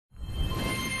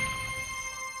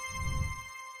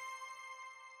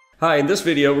Hi, in this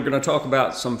video we're going to talk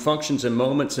about some functions and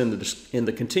moments in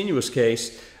the continuous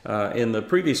case. In the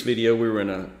previous video we were in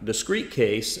a discrete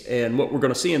case, and what we're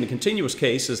going to see in the continuous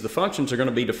case is the functions are going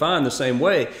to be defined the same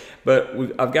way, but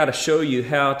I've got to show you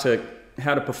how to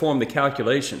perform the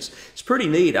calculations. It's pretty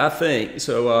neat, I think,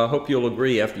 so I hope you'll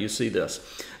agree after you see this.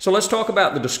 So let's talk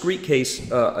about the discrete case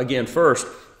again first.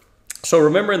 So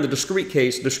remember, in the discrete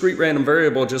case, discrete random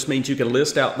variable just means you can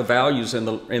list out the values in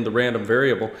the random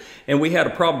variable. And we had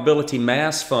a probability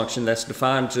mass function that's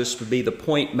defined just to be the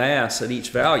point mass at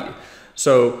each value.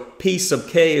 So P sub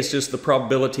k is just the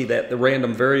probability that the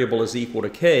random variable is equal to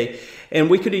k. And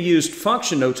we could have used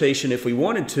function notation if we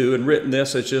wanted to, and written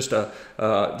this as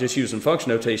just using function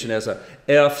notation as a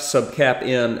f sub cap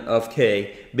n of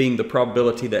k, being the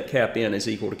probability that cap n is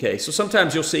equal to k. So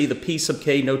sometimes you'll see the P sub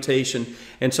k notation,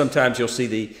 and sometimes you'll see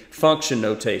the function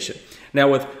notation.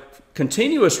 Now with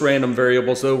continuous random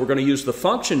variables, though, we're going to use the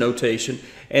function notation,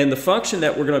 and the function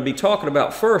that we're going to be talking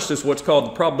about first is what's called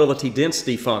the probability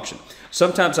density function.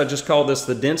 Sometimes I just call this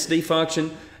the density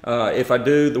function. If I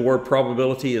do, the word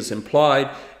probability is implied,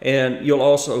 and you'll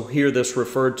also hear this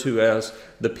referred to as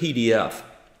the PDF.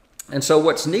 And so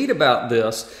what's neat about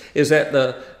this is that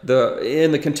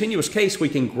in the continuous case, we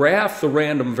can graph the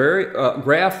random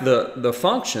graph the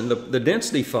function, the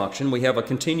density function. We have a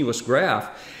continuous graph,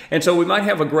 and so we might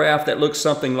have a graph that looks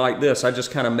something like this. I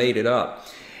just kind of made it up.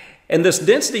 And this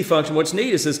density function, what's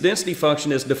neat is this density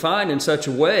function is defined in such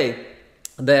a way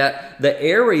that the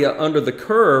area under the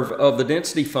curve of the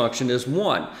density function is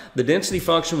 1. The density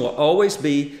function will always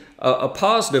be a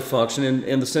positive function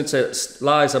in the sense that it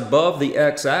lies above the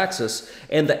x-axis,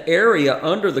 and the area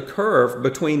under the curve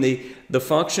between the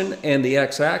function and the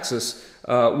x-axis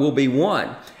will be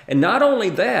 1. And not only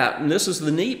that, and this is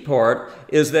the neat part,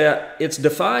 is that it's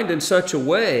defined in such a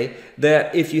way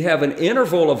that if you have an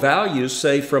interval of values,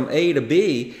 say from A to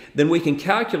B, then we can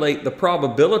calculate the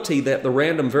probability that the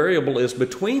random variable is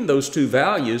between those two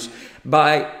values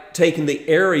by taking the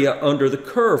area under the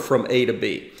curve from A to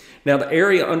B. Now the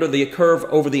area under the curve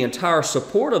over the entire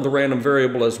support of the random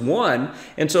variable is 1,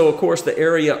 and so of course the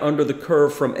area under the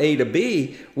curve from A to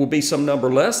B will be some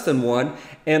number less than 1,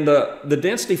 and the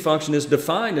density function is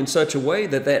defined in such a way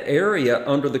that that area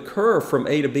under the curve from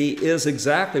A to B is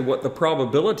exactly what the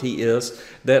probability is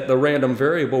that the random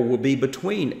variable will be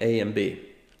between A and B.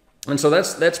 And so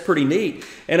that's pretty neat.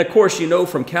 And of course, you know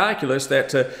from calculus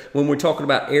that when we're talking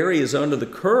about areas under the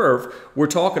curve, we're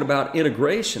talking about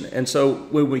integration. And so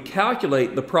when we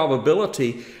calculate the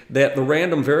probability that the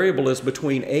random variable is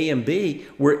between A and B,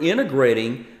 we're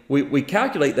integrating, we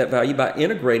calculate that value by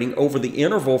integrating over the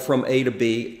interval from A to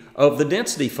B of the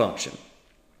density function.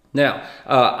 Now,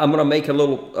 I'm going to make a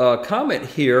little comment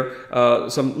here,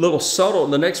 some little subtle,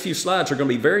 the next few slides are going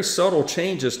to be very subtle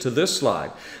changes to this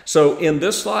slide. So in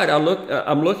this slide,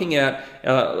 I'm looking at,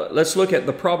 let's look at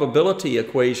the probability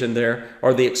equation there,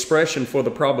 or the expression for the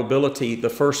probability, the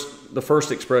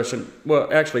first expression, well,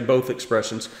 actually both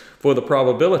expressions for the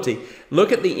probability.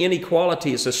 Look at the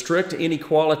inequality. It's a strict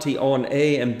inequality on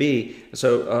A and B,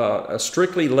 so a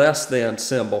strictly less than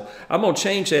symbol. I'm going to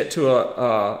change that to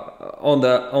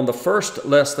on the first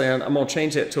less than, I'm going to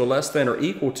change that to a less than or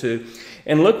equal to.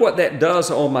 And look what that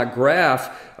does on my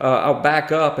graph. I'll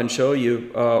back up and show you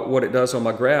what it does on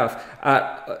my graph.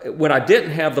 When I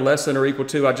didn't have the less than or equal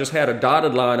to, I just had a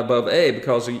dotted line above A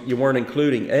because you weren't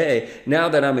including A. Now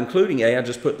that I'm including A, I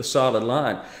just put the solid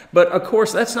line. But of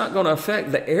course, that's not going to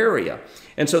affect the area.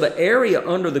 And so the area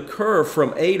under the curve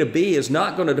from A to B is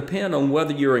not going to depend on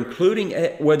whether you're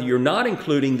not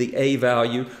including the A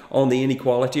value on the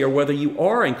inequality or whether you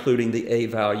are including the A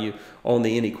value on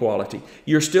the inequality.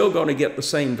 You're still going to get the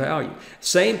same value.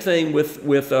 Same thing with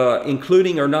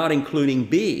including or not including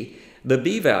B, the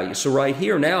B value. So right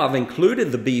here now I've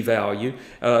included the B value,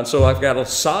 so I've got a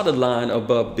solid line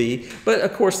above B, but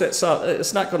of course it's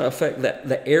not going to affect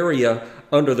the area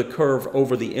under the curve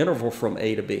over the interval from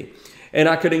A to B. And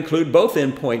I could include both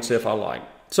endpoints if I like.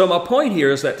 So my point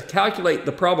here is that to calculate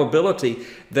the probability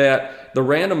that the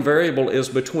random variable is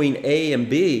between A and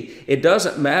B, it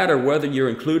doesn't matter whether you're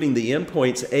including the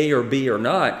endpoints A or B or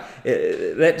not.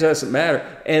 That doesn't matter.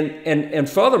 And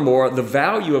furthermore, the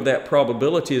value of that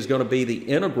probability is going to be the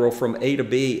integral from A to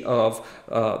B of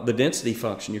the density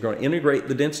function. You're going to integrate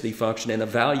the density function and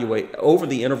evaluate over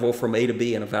the interval from A to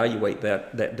B and evaluate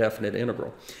that definite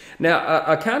integral. Now,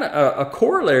 a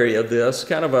corollary of this,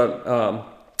 kind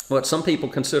of what some people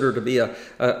consider to be a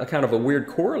kind of a weird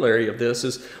corollary of this,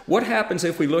 is what happens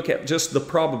if we look at just the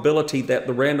probability that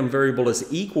the random variable is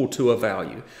equal to a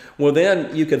value. Well,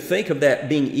 then you can think of that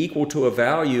being equal to a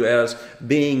value as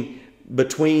being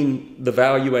between the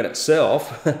value and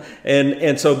itself.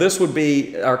 and so this would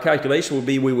be, our calculation would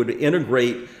be, we would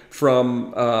integrate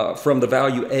from the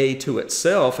value a to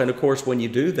itself, and of course when you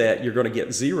do that you're going to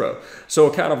get 0. So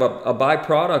a kind of a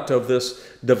byproduct of this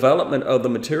development of the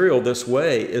material this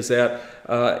way is that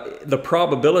the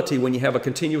probability, when you have a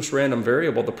continuous random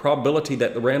variable, the probability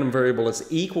that the random variable is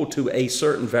equal to a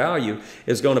certain value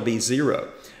is going to be 0.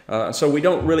 So we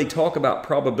don't really talk about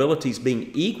probabilities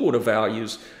being equal to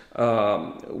values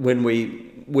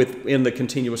in the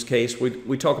continuous case.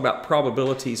 We talk about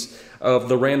probabilities of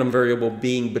the random variable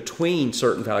being between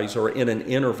certain values or in an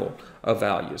interval of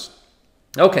values.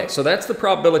 Okay, so that's the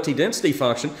probability density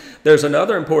function. There's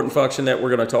another important function that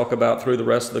we're going to talk about through the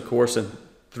rest of the course and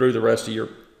through the rest of your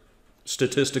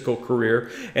statistical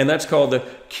career, and that's called the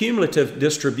cumulative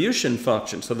distribution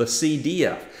function, so the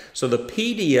CDF. So the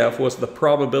PDF was the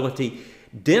probability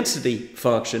density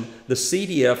function. The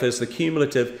CDF is the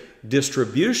cumulative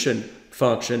distribution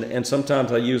function, and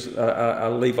sometimes I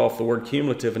leave off the word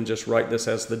cumulative and just write this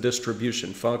as the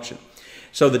distribution function.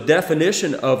 So the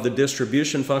definition of the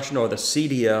distribution function, or the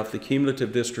CDF, the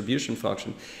cumulative distribution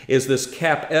function, is this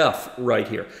cap F right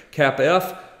here. Cap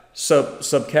F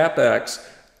sub cap X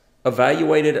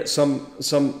evaluated at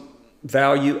some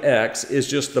value X is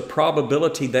just the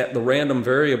probability that the random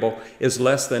variable is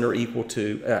less than or equal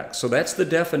to X. So that's the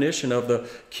definition of the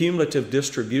cumulative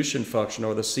distribution function,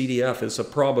 or the CDF. Is a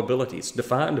probability. It's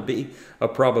defined to be a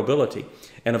probability.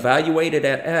 And evaluated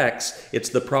at X, it's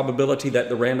the probability that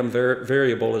the random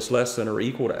variable is less than or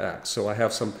equal to X. So I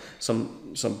have some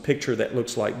picture that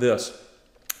looks like this.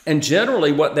 And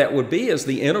generally what that would be is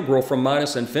the integral from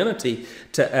minus infinity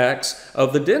to X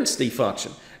of the density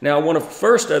function. Now, I want to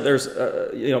first,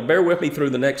 bear with me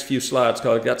through the next few slides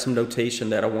because I've got some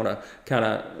notation that I want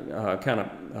to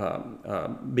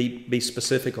be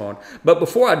specific on. But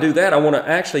before I do that, I want to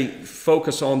actually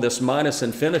focus on this minus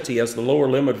infinity as the lower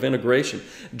limit of integration.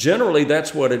 Generally,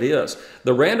 that's what it is.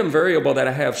 The random variable that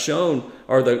I have shown,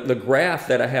 or the graph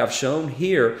that I have shown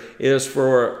here, is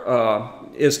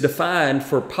defined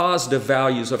for positive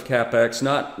values of cap X,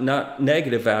 not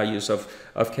negative values of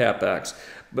cap X.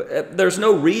 But there's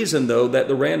no reason, though, that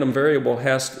the random variable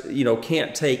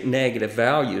can't take negative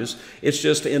values. It's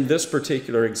just in this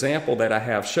particular example that I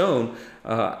have shown,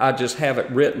 I just have it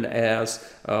written as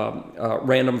a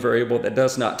random variable that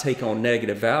does not take on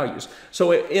negative values.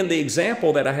 So in the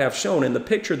example that I have shown, in the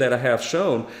picture that I have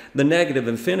shown, the negative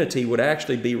infinity would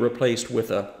actually be replaced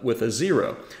with a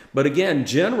 0. But again,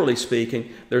 generally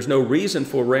speaking, there's no reason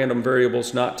for random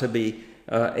variables not to be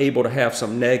able to have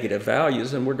some negative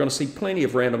values, and we're going to see plenty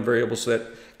of random variables that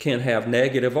can have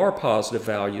negative or positive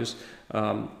values.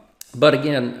 But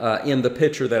again, in the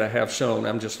picture that I have shown,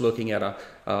 I'm just looking at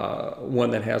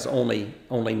one that has only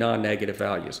non-negative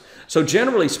values. So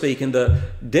generally speaking, the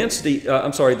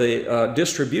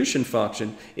distribution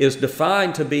function is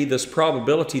defined to be this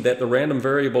probability that the random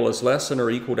variable is less than or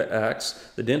equal to X.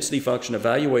 The density function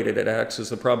evaluated at X is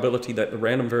the probability that the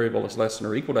random variable is less than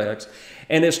or equal to X.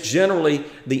 And it's generally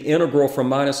the integral from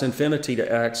minus infinity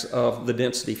to X of the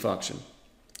density function.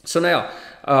 So now,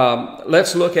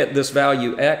 let's look at this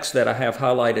value X that I have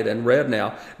highlighted in red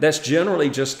now. That's generally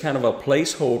just kind of a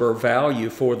placeholder value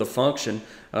for the function.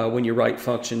 When you write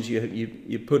functions,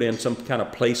 you put in some kind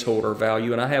of placeholder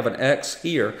value, and I have an X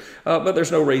here, but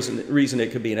there's no reason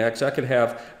it could be an X. I could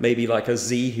have maybe like a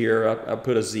Z here. I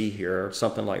put a Z here or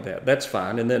something like that. That's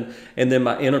fine. And then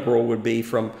my integral would be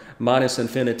from minus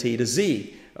infinity to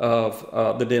Z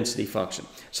of the density function.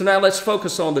 So now let's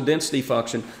focus on the density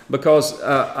function, because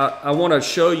I want to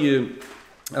show you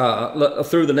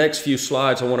through the next few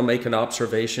slides. I want to make an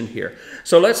observation here.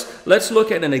 So let's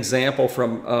look at an example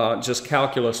from just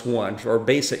calculus 1, or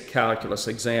basic calculus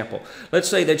example. Let's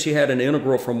say that you had an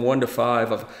integral from 1 to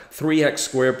 5 of 3x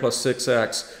squared plus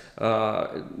 6x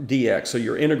dx. So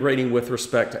you're integrating with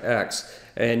respect to x,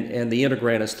 and the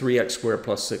integrand is 3x squared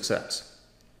plus 6x.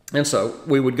 And so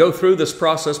we would go through this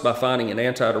process by finding an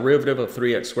antiderivative of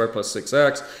 3x squared plus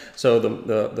 6x. So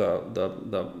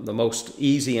the most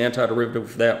easy antiderivative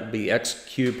of that would be x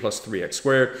cubed plus 3x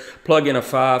squared. Plug in a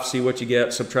 5, see what you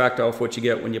get, subtract off what you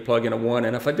get when you plug in a 1.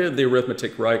 And if I did the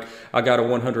arithmetic right, I got a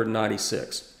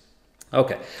 196.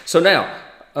 Okay, so now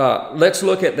let's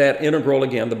look at that integral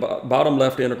again, the bottom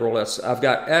left integral. I've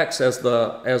got x as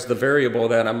the variable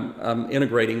that I'm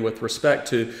integrating with respect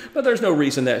to, but there's no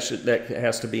reason that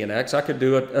has to be an x. I could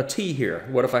do a t here.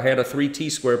 What if I had a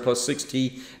 3t squared plus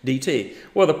 6t dt?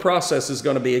 Well, the process is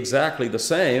going to be exactly the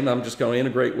same. I'm just going to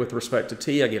integrate with respect to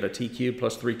t. I get a t cubed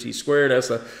plus 3t squared as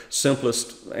the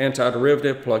simplest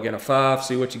antiderivative. Plug in a 5,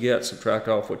 see what you get, subtract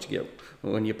off what you get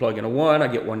When you plug in a 1, I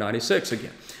get 196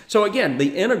 again. So again,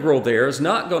 the integral there is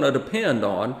not going to depend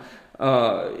on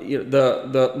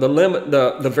the limit,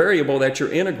 the variable that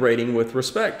you're integrating with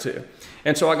respect to.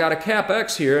 And so I got a cap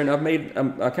x here, and I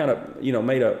kind of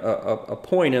made a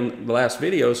point in the last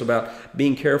videos about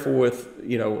being careful with,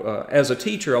 as a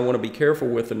teacher, I want to be careful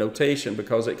with the notation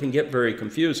because it can get very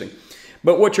confusing.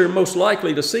 But what you're most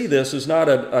likely to see this is not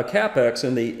a cap x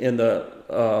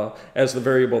as the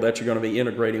variable that you're going to be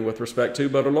integrating with respect to,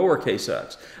 but a lowercase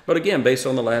x. But again, based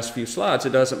on the last few slides, it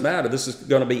doesn't matter. This is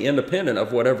going to be independent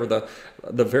of whatever the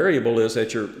variable is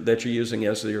that you're using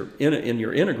as in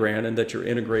your integrand and that you're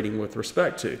integrating with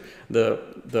respect to.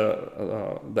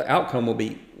 The outcome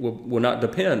will not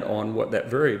depend on what that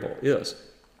variable is.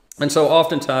 And so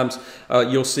oftentimes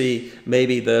you'll see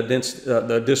maybe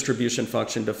the distribution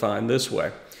function defined this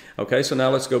way. Okay, so now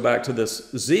let's go back to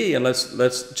this z, and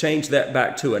let's change that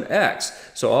back to an x.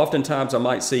 So oftentimes I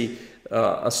might see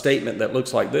a statement that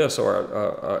looks like this,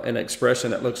 or an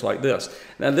expression that looks like this.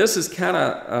 Now this is kind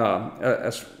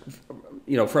of,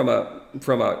 from a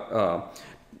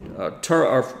term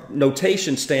or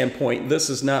notation standpoint, this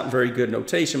is not very good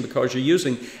notation because you're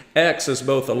using x as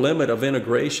both a limit of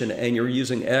integration and you're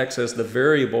using x as the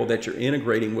variable that you're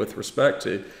integrating with respect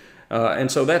to.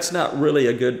 And so that's not really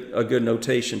a good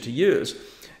notation to use.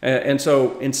 And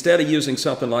so instead of using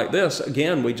something like this,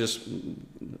 again,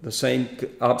 the same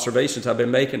observations I've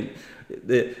been making.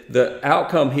 The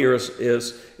outcome here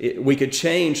is we could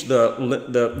change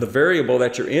the variable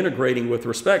that you're integrating with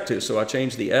respect to. So I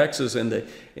changed the x's in the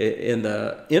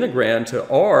integrand to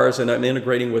r's, and I'm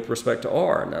integrating with respect to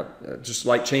r. And just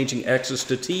like changing x's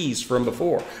to t's from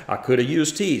before. I could have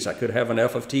used t's. I could have an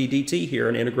f of t dt here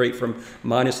and integrate from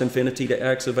minus infinity to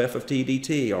x of f of t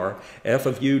dt, or f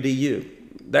of u du.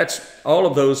 That's all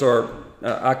of those are.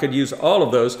 I could use all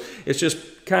of those. It's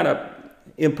just kind of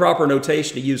improper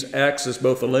notation to use x as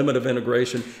both the limit of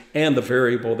integration and the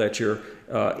variable that you're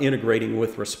integrating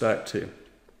with respect to.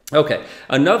 Okay,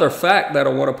 another fact that I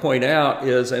want to point out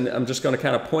is, and I'm just going to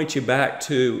kind of point you back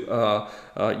to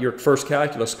your first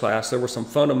calculus class, there were some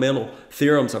fundamental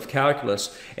theorems of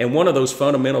calculus, and one of those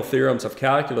fundamental theorems of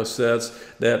calculus says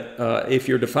that if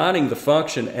you're defining the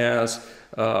function as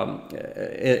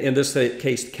in this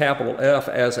case capital F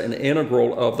as an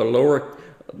integral of the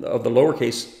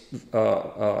lowercase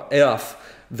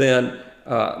f, then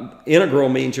integral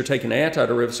means you're taking an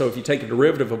antiderivative. So if you take a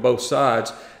derivative of both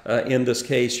sides, in this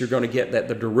case, you're going to get that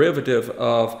the derivative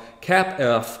of cap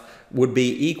f would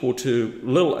be equal to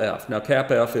little f. Now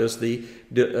cap f is the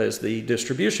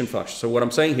distribution function. So what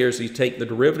I'm saying here is you take the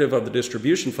derivative of the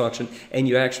distribution function and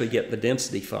you actually get the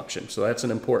density function. So that's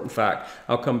an important fact.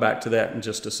 I'll come back to that in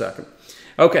just a second.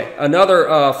 Okay, another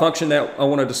function that I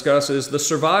want to discuss is the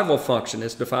survival function.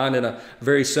 It's defined in a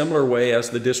very similar way as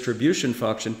the distribution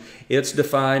function. It's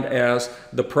defined as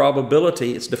the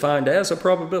probability. It's defined as a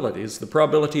probability. It's the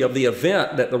probability of the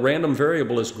event that the random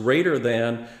variable is greater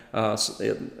than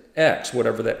x,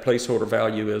 whatever that placeholder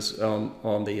value is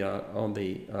on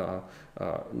the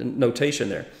notation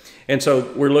there. And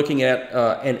so we're looking at,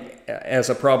 as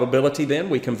a probability then,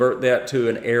 we convert that to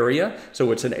an area.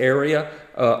 So it's an area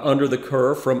under the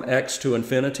curve from x to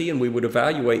infinity, and we would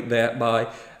evaluate that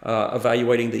by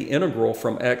evaluating the integral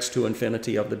from x to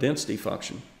infinity of the density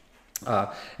function.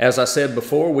 As I said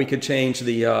before, we could change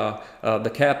the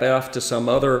cap f to some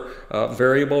other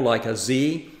variable like a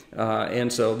z,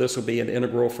 and so this will be an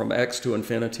integral from x to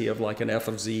infinity of like an f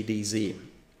of z dz.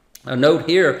 A note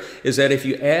here is that if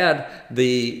you add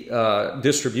the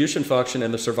distribution function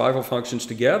and the survival functions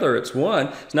together, it's 1.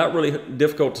 It's not really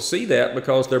difficult to see that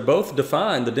because they're both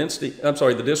defined.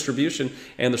 The distribution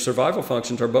and the survival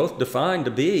functions are both defined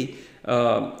to be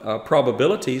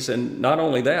probabilities, and not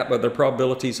only that, but they're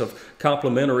probabilities of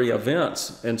complementary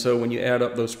events. And so when you add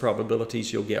up those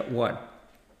probabilities, you'll get 1.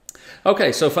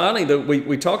 Okay, so finally,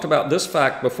 we talked about this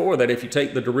fact before, that if you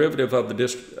take the derivative of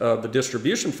the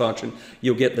distribution function,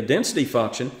 you'll get the density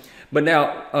function. But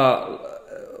now,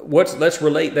 let's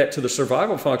relate that to the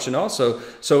survival function also.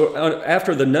 So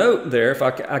after the note there, if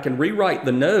I can rewrite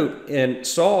the note and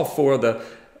solve for the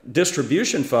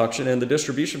distribution function, and the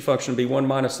distribution function would be 1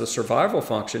 minus the survival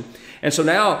function. And so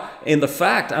now, in the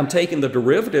fact, I'm taking the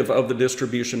derivative of the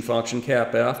distribution function,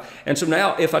 cap f. And so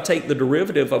now, if I take the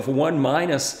derivative of 1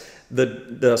 minus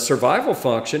the survival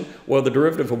function, well, the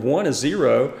derivative of 1 is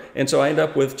 0, and so I end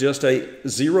up with just a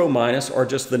 0 minus, or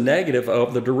just the negative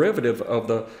of the derivative of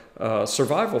the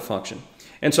survival function.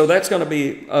 And so that's going to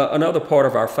be another part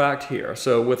of our fact here.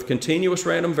 So with continuous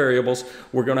random variables,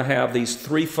 we're going to have these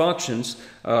 3 functions,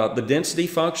 the density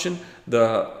function,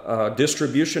 the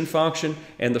distribution function,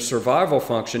 and the survival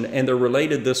function, and they're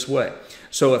related this way.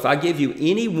 So if I give you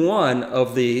any one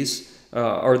of these,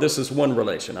 or this is one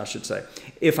relation, I should say.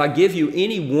 If I give you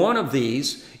any one of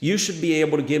these, you should be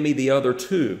able to give me the other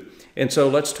two. And so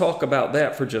let's talk about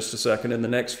that for just a second in the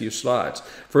next few slides.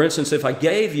 For instance, if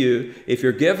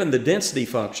you're given the density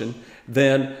function,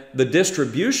 then the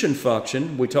distribution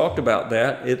function, we talked about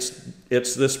that,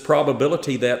 it's this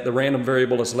probability that the random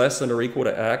variable is less than or equal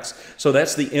to x. So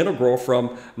that's the integral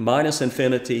from minus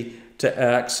infinity to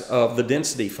x of the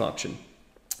density function.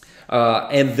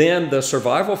 And then the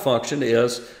survival function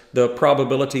is the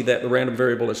probability that the random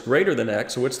variable is greater than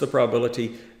x. So it's the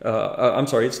probability,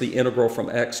 it's the integral from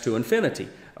x to infinity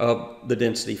of the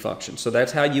density function. So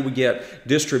that's how you would get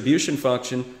distribution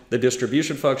function, the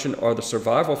distribution function, or the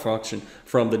survival function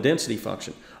from the density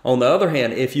function. On the other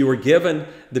hand, if you were given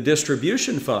the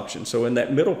distribution function, so in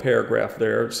that middle paragraph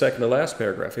there, second to last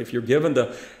paragraph, if you're given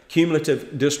the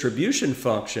cumulative distribution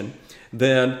function,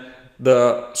 then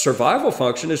the survival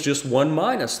function is just 1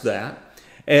 minus that,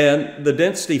 and the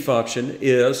density function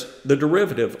is the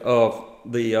derivative of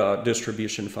the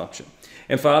distribution function.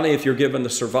 And finally, if you're given the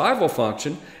survival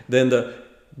function, then the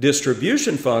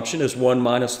distribution function is 1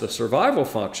 minus the survival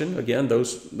function. Again,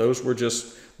 those were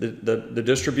just the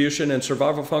distribution and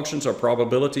survival functions are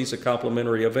probabilities of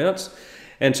complementary events.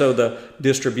 And so the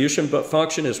distribution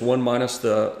function is 1 minus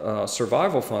the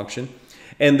survival function.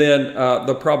 And then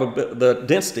the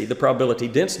probability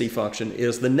density function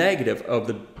is the negative of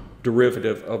the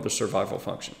derivative of the survival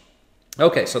function.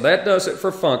 Okay, so that does it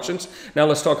for functions. Now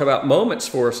let's talk about moments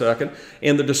for a second.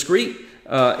 In the discrete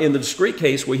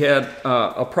case, we had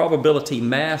a probability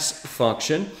mass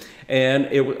function. And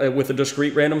with a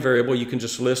discrete random variable, you can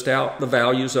just list out the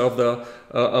values of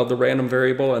the random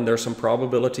variable, and there's some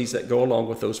probabilities that go along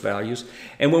with those values.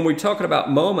 And when we're talking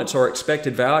about moments or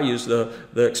expected values, the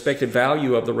expected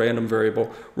value of the random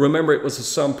variable, remember it was a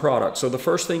sum product. So the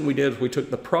first thing we did is we took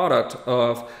the product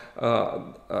of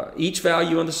each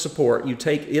value in the support. You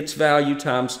take its value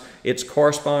times its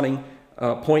corresponding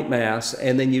point mass,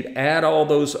 and then you'd add all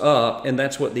those up, and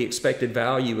that's what the expected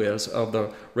value is of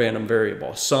the random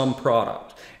variable, sum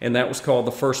product. And that was called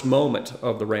the first moment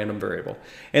of the random variable.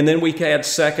 And then we had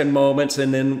second moments,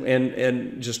 and then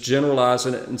and just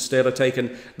generalizing it, instead of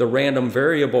taking the random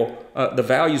variable, the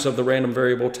values of the random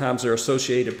variable times their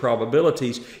associated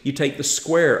probabilities, you take the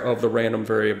square of the random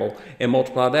variable and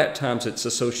multiply that times its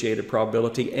associated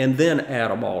probability, and then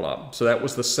add them all up. So that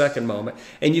was the second moment.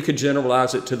 And you could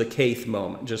generalize it to the kth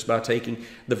moment just by taking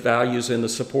the values in the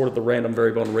support of the random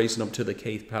variable and raising them to the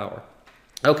kth power.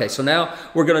 Okay, so now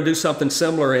we're going to do something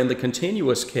similar in the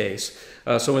continuous case.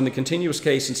 So in the continuous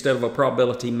case, instead of a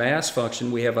probability mass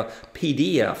function, we have a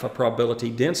PDF, a probability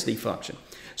density function.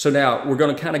 So now we're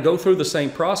going to kind of go through the same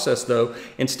process, though.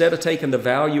 Instead of taking the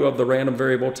value of the random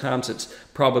variable times its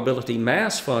probability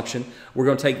mass function, we're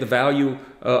going to take the value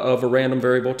of a random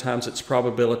variable times its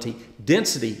probability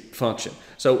density function.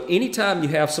 So anytime you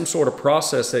have some sort of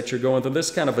process that you're going through, this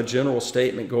is kind of a general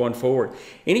statement going forward.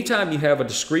 Anytime you have a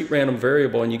discrete random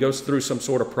variable and you go through some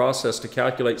sort of process to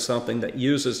calculate something that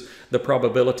uses the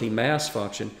probability mass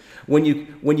function, when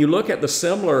you look at the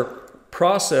similar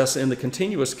process in the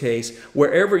continuous case,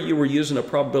 wherever you were using a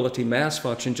probability mass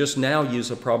function, just now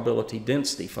use a probability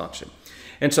density function.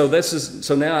 And so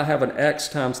now I have an x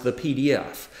times the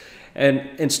PDF.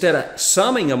 And instead of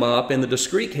summing them up in the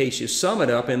discrete case, you sum it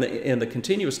up. In the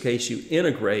continuous case, you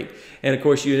integrate. And of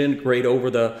course, you integrate over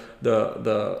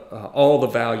all the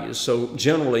values. So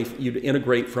generally, you'd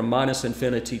integrate from minus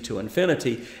infinity to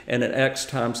infinity, and an x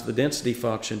times the density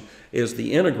function is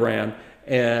the integrand.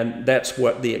 And that's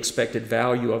what the expected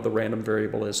value of the random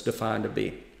variable is defined to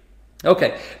be.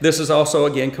 Okay, this is also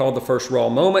again called the first raw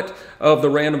moment of the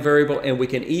random variable, and we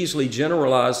can easily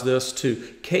generalize this to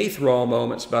kth raw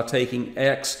moments by taking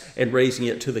x and raising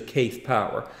it to the kth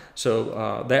power.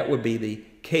 So that would be the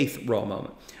kth raw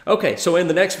moment. Okay, so in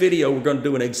the next video, we're going to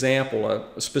do an example,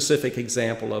 a specific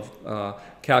example of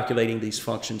calculating these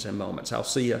functions and moments. I'll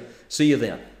see you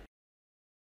then.